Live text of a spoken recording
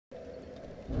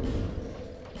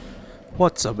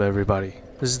What's up everybody,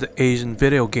 this is the Asian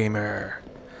Video Gamer,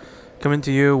 coming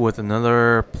to you with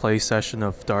another play session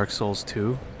of Dark Souls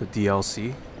 2, the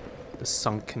DLC, the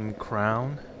Sunken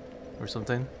Crown, or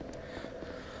something.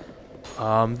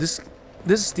 This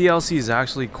DLC is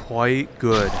actually quite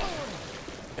good,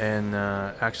 and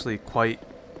actually quite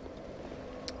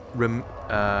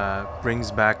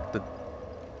brings back the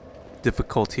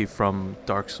difficulty from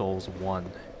Dark Souls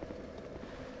 1.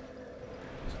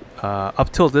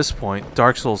 Up till this point,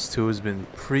 Dark Souls 2 has been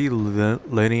pretty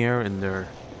linear in their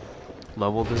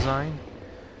level design,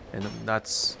 and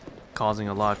that's causing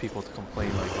a lot of people to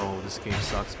complain like, oh, this game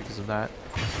sucks because of that.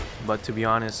 But to be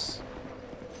honest,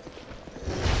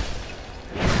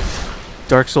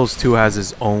 Dark Souls 2 has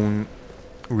its own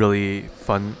really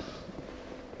fun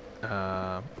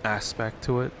aspect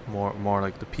to it, more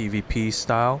like the PvP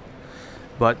style.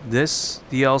 But this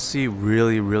DLC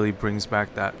really brings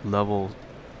back that level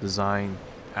design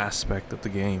aspect of the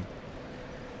game.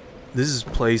 This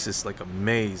place is like a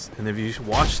maze, and if you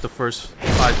watch the first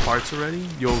 5 parts already,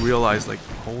 you'll realize like,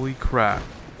 holy crap,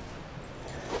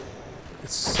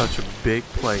 it's such a big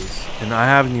place, and I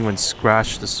haven't even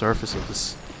scratched the surface of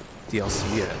this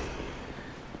DLC yet.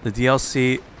 The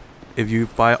DLC, if you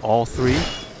buy all 3,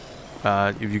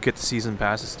 if you get the season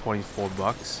pass, it's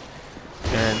 $24,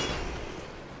 and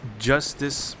just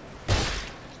this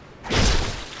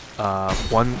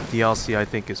one DLC I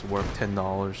think is worth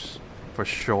 $10 for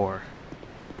sure.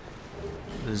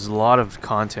 There's a lot of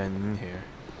content in here,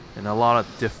 and a lot of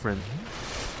different,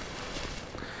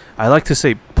 I like to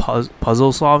say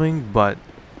puzzle solving, but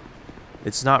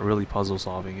it's not really puzzle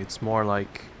solving. It's more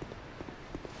like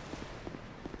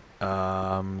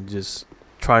just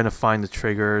trying to find the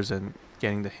triggers and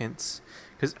getting the hints,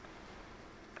 because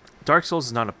Dark Souls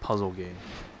is not a puzzle game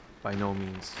by no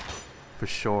means, for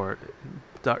sure.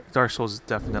 Dark Souls is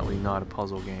definitely not a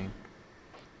puzzle game,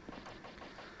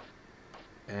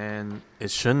 and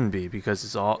it shouldn't be, because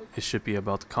it should be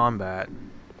about the combat.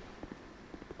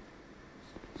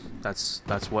 That's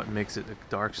what makes it a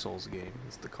Dark Souls game,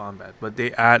 is the combat. But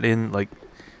they add in like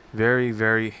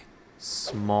very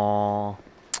small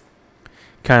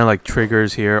kind of like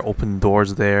triggers here, open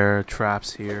doors there,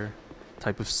 traps here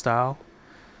type of style.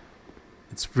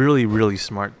 It's really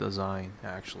smart design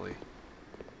actually.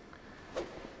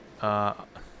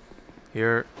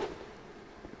 Here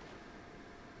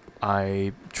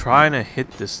I trying to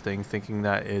hit this thing thinking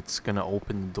that it's gonna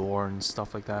open the door and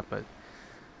stuff like that, but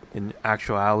in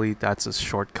actuality that's a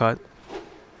shortcut.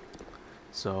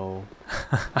 So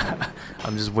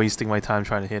I'm just wasting my time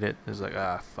trying to hit it. It's like,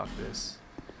 ah, fuck this.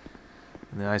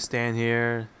 And then I stand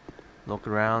here, look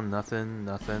around, nothing.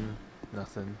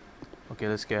 Okay,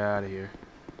 let's get out of here.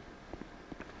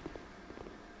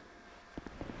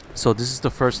 So this is the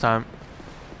first time,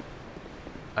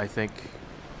 I think,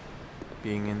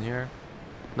 being in here.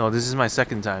 No, this is my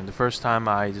second time. The first time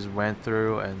I just went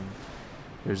through, and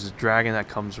there's a dragon that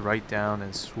comes right down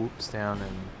and swoops down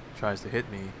and tries to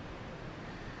hit me.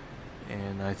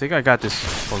 And I think I got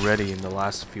this already in the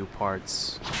last few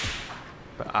parts,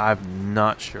 but I'm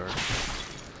not sure.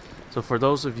 So for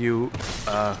those of you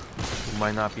who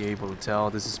might not be able to tell,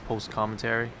 this is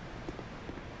post-commentary.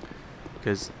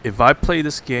 Because if I play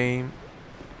this game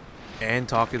and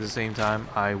talk at the same time,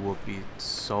 I will be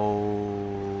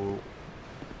so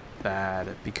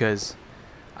bad, because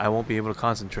I won't be able to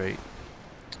concentrate.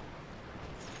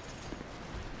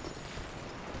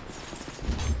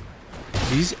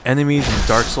 These enemies in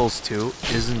Dark Souls 2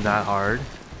 isn't that hard.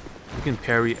 You can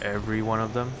parry every one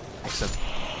of them, except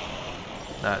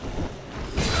that,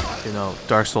 you know,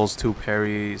 Dark Souls 2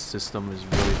 parry system is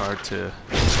really hard to...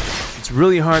 It's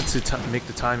really hard to make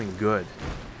the timing good,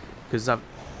 because of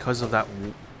that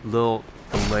little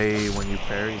delay when you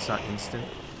parry. It's not instant,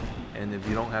 and if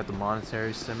you don't have the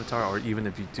monetary scimitar, or even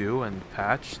if you do and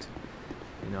patched,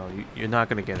 you know, you're not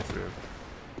gonna get it through.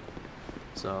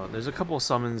 So there's a couple of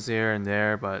summons here and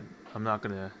there, but I'm not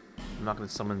gonna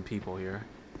summon people here,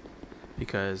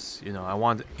 because, you know, I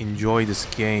want to enjoy this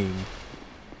game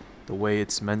the way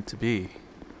it's meant to be.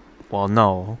 Well,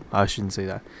 no, I shouldn't say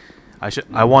that.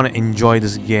 I want to enjoy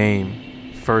this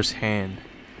game firsthand,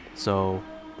 so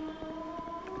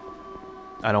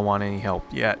I don't want any help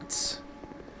yet.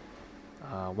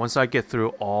 Once I get through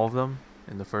all of them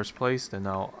in the first place, then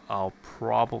I'll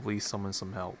probably summon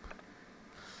some help.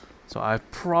 So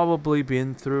I've probably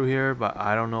been through here, but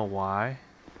I don't know why.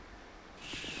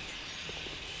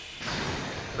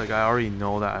 Like, I already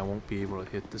know that I won't be able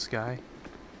to hit this guy,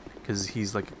 because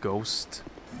he's like a ghost.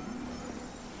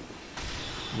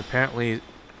 And apparently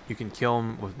you can kill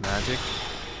him with magic,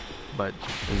 but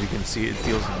as you can see, it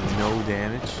deals no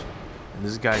damage. And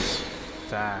this guy's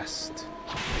fast.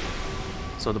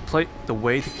 So the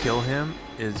way to kill him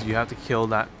is you have to kill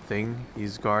that thing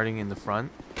he's guarding in the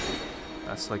front.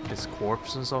 That's like his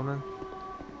corpse or something.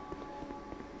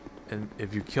 And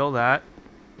if you kill that,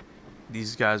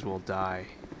 these guys will die.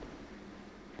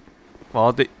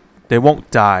 Well, they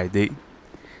won't die.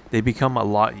 They become a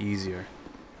lot easier.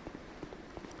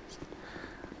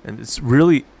 And it's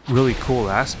really cool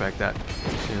aspect that,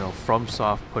 you know,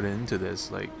 FromSoft put into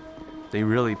this. Like, they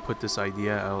really put this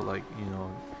idea out, like, you know,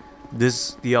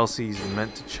 this DLC is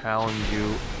meant to challenge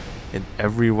you in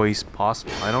every way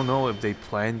possible. I don't know if they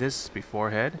planned this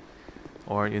beforehand,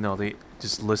 or, you know, they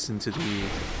just listened to the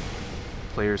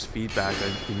players' feedback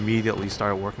and immediately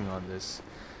started working on this.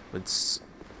 But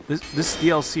this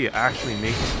DLC actually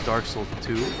makes Dark Souls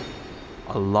 2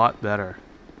 a lot better.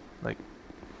 Like,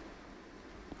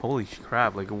 holy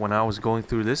crap, like when I was going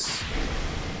through this,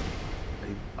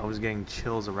 I was getting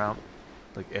chills around,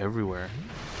 like, everywhere.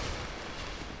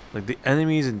 Like, the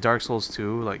enemies in Dark Souls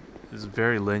 2, like, is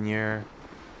very linear.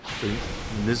 But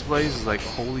in this place is like,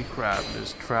 holy crap,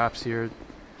 there's traps here.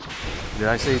 Did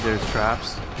I say there's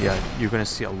traps? Yeah, you're gonna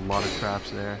see a lot of traps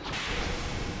there.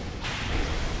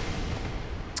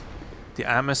 The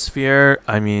atmosphere,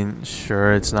 I mean,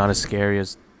 sure, it's not as scary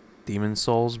as Demon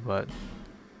Souls, but,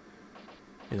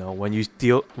 you know, when you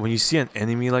see an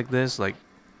enemy like this, like,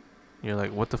 you're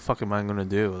like, what the fuck am I gonna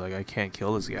do? Like, I can't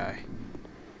kill this guy.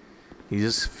 You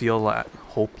just feel that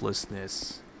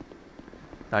hopelessness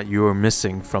that you were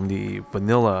missing from the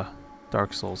vanilla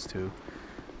Dark Souls 2.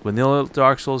 Vanilla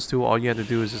Dark Souls 2, all you had to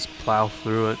do is just plow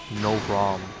through it, no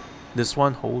problem. This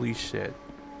one, holy shit,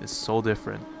 it's so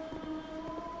different.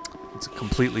 It's a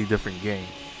completely different game.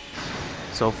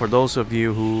 So for those of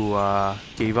you who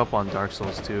gave up on Dark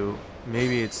Souls 2,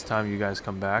 maybe it's time you guys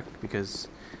come back, because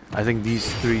I think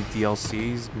these 3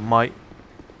 DLCs might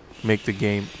make the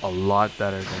game a lot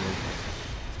better than it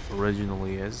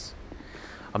originally is.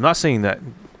 I'm not saying that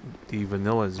the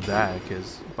vanilla is bad,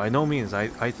 because by no means,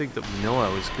 I think the vanilla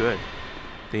was good.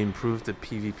 They improved the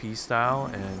PvP style,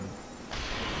 and,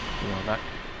 you know, that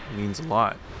means a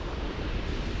lot.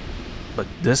 But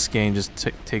this game just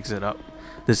takes it up.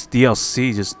 This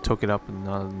DLC just took it up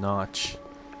another notch.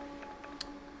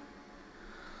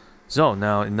 So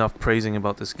now, enough praising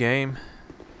about this game.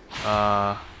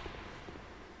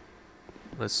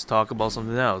 Let's talk about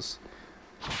something else.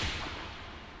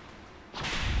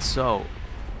 So,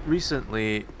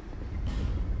 recently,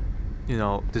 you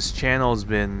know, this channel has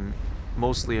been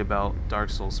mostly about Dark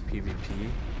Souls PvP,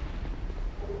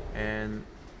 and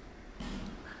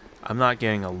I'm not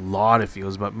getting a lot of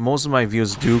views, but most of my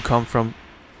views do come from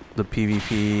the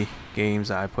PvP games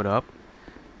that I put up,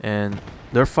 and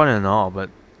they're fun and all, but,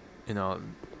 you know,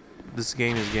 this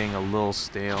game is getting a little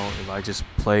stale if I just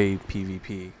play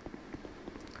PvP.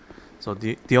 So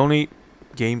the only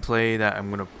gameplay that I'm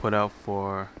gonna put out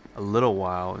for a little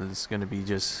while is gonna be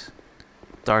just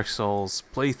Dark Souls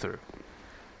playthrough.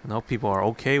 I know people are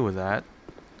okay with that,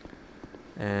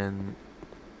 and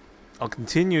I'll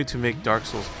continue to make Dark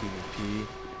Souls PvP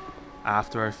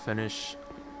after I finish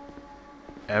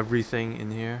everything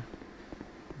in here.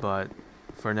 But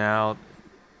for now,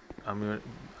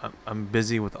 I'm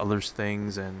busy with other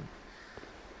things, and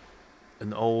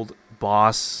an old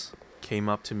boss came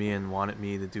up to me and wanted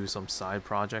me to do some side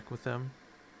project with him.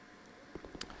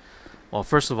 Well,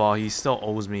 first of all, he still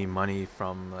owes me money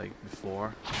from, like,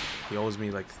 before. He owes me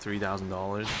like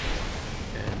 $3,000,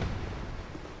 and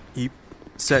he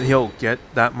said he'll get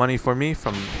that money for me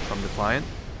from the client,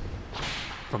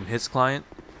 from his client,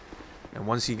 and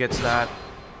once he gets that,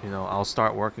 you know, I'll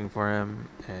start working for him,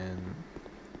 and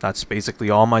that's basically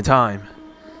all my time.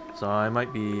 So I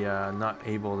might be not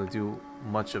able to do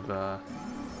much of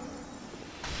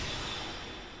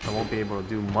I won't be able to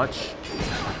do much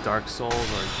with Dark Souls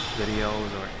or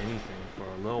videos or anything for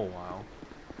a little while.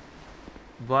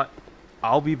 But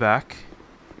I'll be back.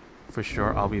 For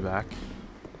sure, I'll be back.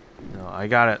 You know, I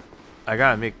gotta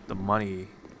make the money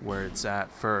where it's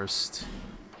at first.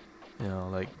 You know,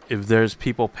 like, if there's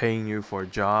people paying you for a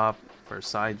job, for a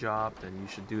side job, then you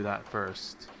should do that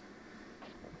first.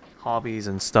 Hobbies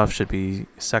and stuff should be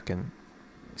second.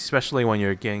 Especially when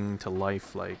you're getting to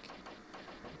life, like,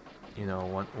 you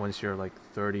know, once you're like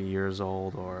 30 years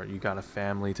old, or you got a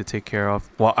family to take care of.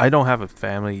 Well, I don't have a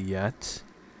family yet.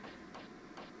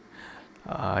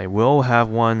 I will have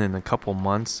one in a couple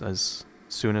months, as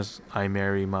soon as I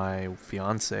marry my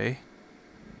fiance.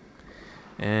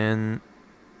 And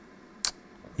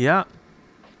yeah,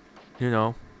 you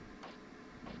know,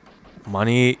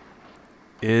 money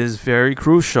is very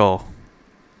crucial.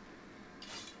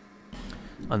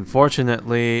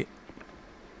 Unfortunately,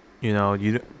 you know,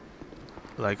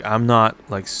 like I'm not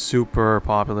like super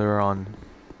popular on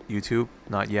YouTube,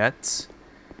 not yet.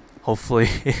 Hopefully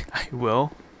I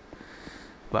will,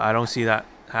 but I don't see that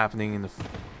happening in the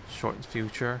short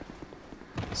future.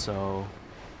 So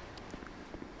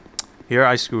here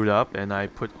I screwed up and I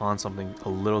put on something a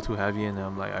little too heavy, and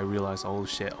I'm like, I realized, oh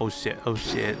shit, oh shit, oh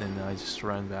shit, and then I just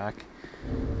ran back.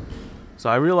 So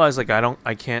I realized like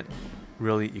I can't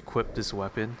really equip this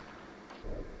weapon,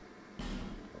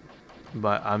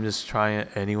 but I'm just trying it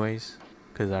anyways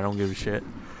because I don't give a shit.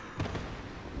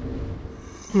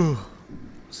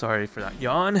 Sorry for that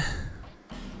yawn.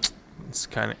 It's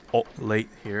kind of late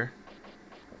here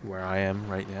where I am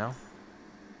right now.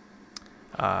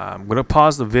 I'm gonna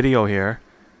pause the video here,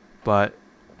 but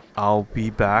I'll be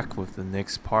back with the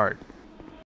next part.